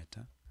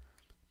diameter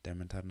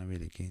na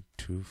vile ke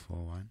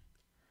 241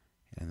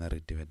 and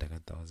that divided ka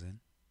 1000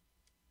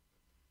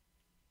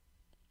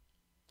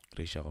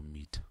 ratio of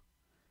meter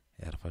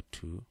erfa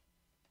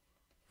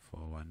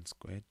 241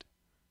 squared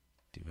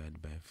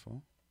divided by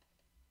 4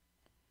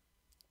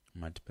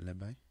 multiply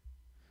by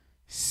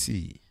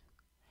C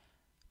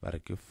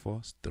barke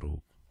 4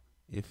 stroke.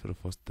 If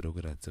 4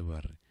 stroke that's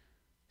our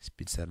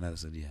speed signal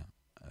so dia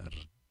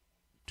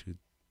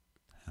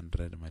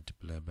 200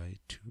 multiplied by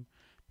 2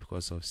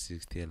 because of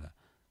 60 la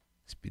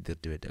speed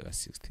divided by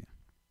 60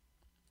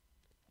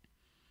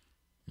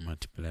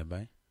 multiply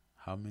by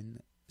how many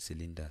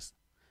cylinders?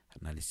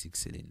 Only 6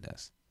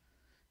 cylinders.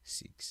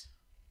 6.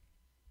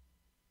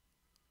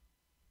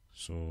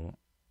 So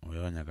we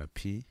onyaga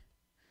P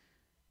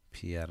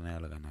arna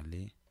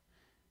yalaganale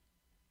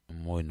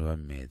more in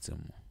one measure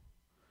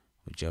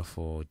which are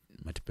 4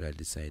 multiply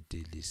this side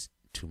is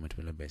 2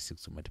 multiplied by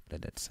 6 to multiply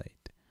that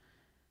side.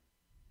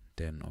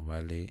 Then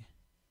overlay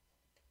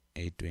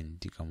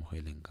 820 come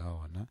hoiling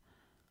kawana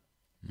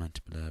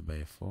multiply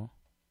by 4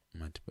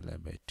 multiply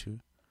by 2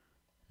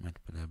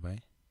 multiply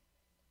by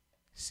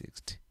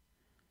 60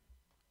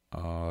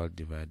 all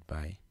divided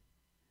by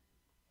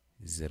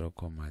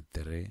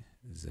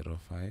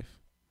 0.305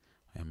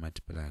 I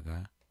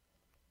multiply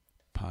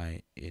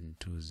pi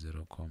into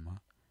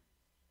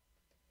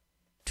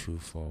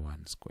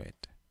 0.241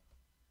 squared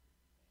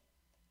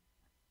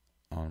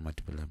all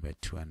multiplied by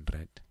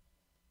 200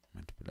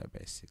 multiplied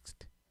by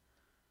 60.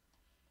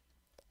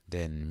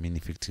 Then mean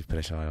effective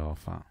pressure I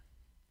offer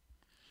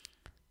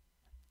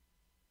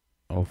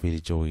the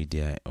joy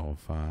I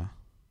offer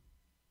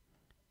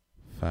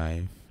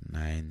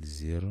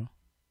 590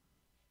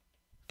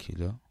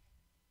 kilo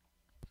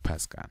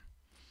Pascal.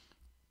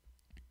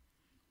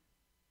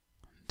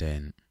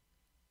 Then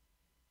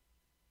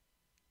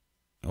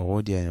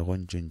already I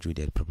want to enjoy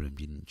that problem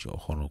in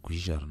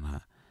na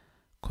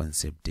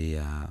concept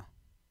there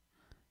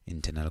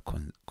internal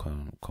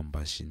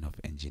combustion of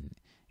engine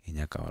in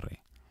your car.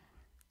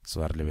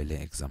 So our level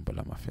example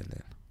am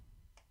fellow.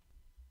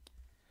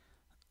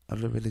 Our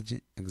level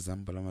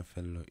example am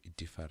fellow is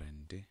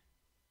different.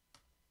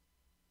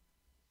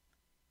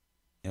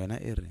 An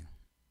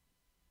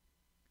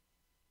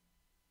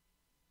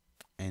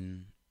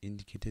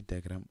indicated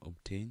diagram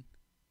obtained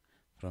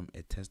from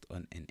a test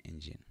on an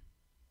engine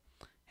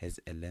has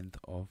a length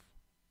of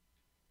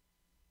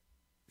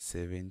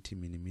 70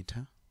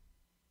 millimeter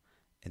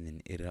and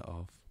an area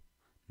of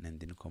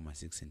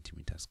 19.6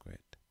 centimeter squared.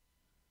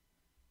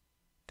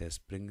 The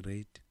spring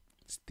rate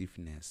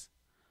stiffness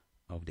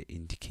of the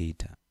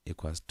indicator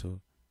equals to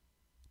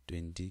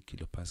 20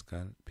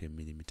 kilopascal per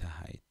millimeter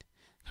height.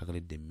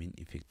 Calculate the mean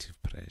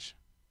effective pressure.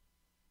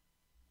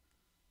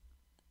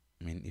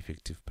 Mean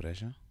effective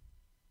pressure.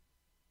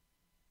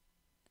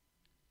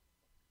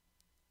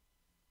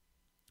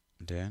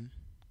 Then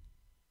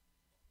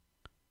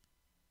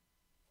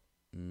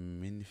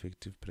mean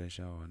effective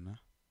pressure on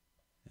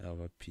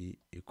over P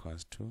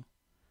equals to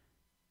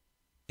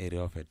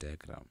area of a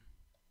diagram.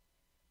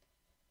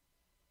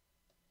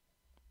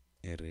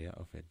 Area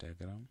of a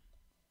diagram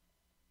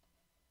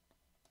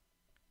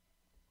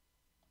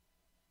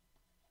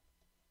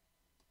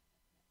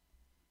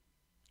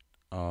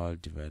all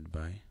divided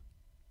by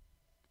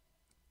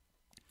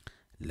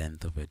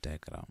length of a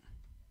diagram.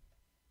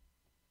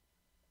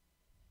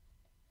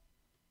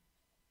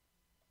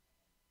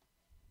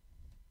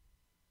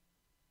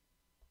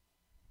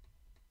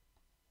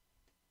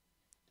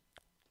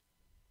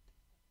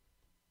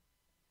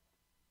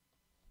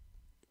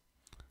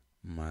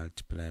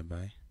 Multiply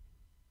by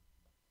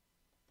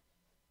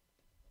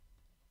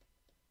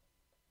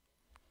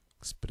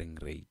spring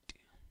rate.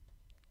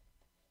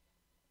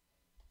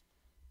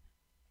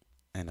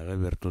 And I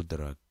will to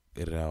draw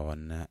area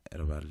one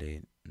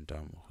ervale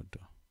ndam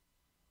hodo.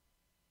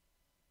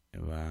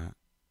 Eva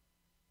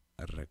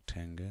a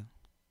rectangle.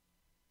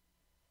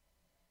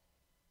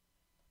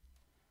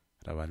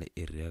 Ravale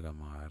area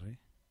gamare.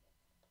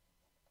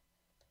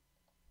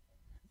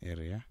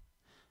 Area.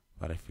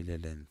 Vare file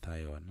length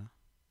iona.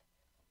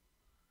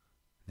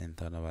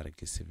 Length on vare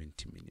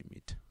 70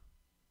 millimeter.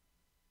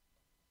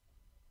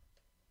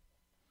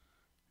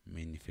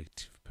 Mean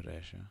effective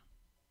pressure.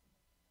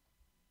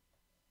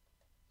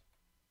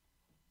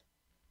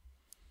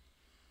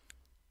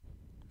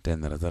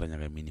 Then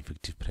the mean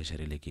effective pressure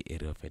like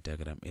area of a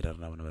diagram. Error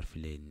now never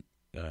fill in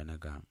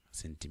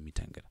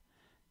centimeter.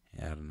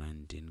 Are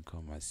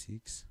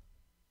 19.6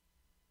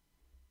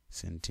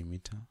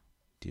 centimeter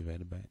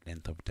divided by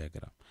length of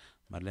diagram.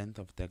 My length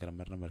of diagram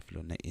number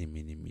fill na a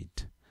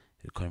millimeter.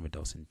 Requirement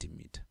of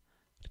centimeter.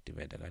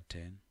 Divided by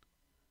 10.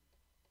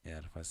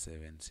 R for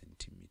 7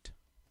 centimeter.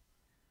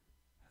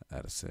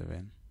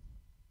 R7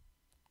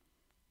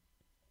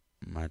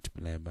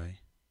 multiply by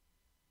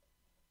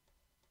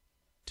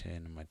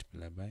 10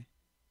 multiply by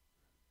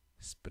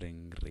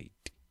spring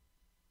rate.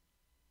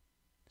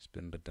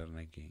 Spring rate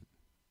again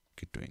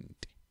 20.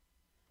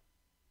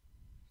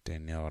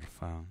 10 hour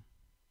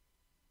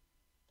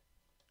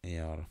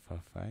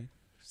for 5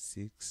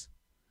 6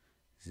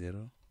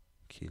 0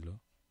 kilo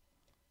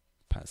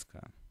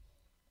pascal.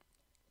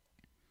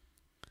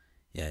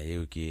 Yeah,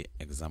 you give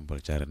example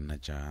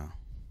charna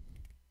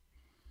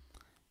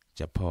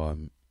power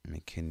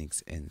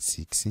mechanics and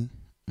 6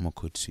 mo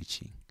code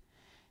switching.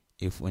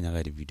 If when you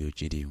got the video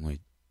JD mo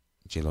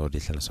jelo de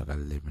hlalo soka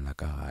level la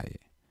ka hae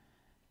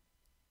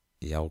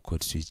ya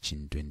code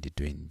switching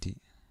 2020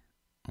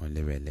 o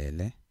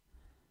levelele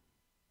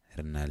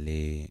rena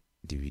le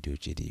di video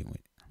JD mo.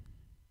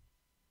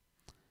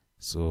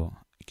 So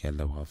ke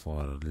la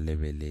for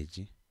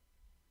levelage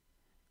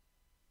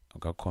o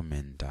ka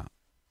commenta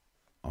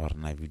or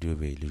na video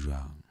be le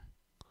jwang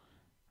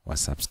wa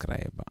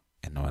subscribe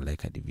and or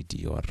like the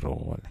video or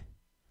roll.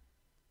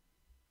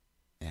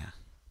 Yeah,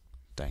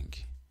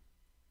 thank you.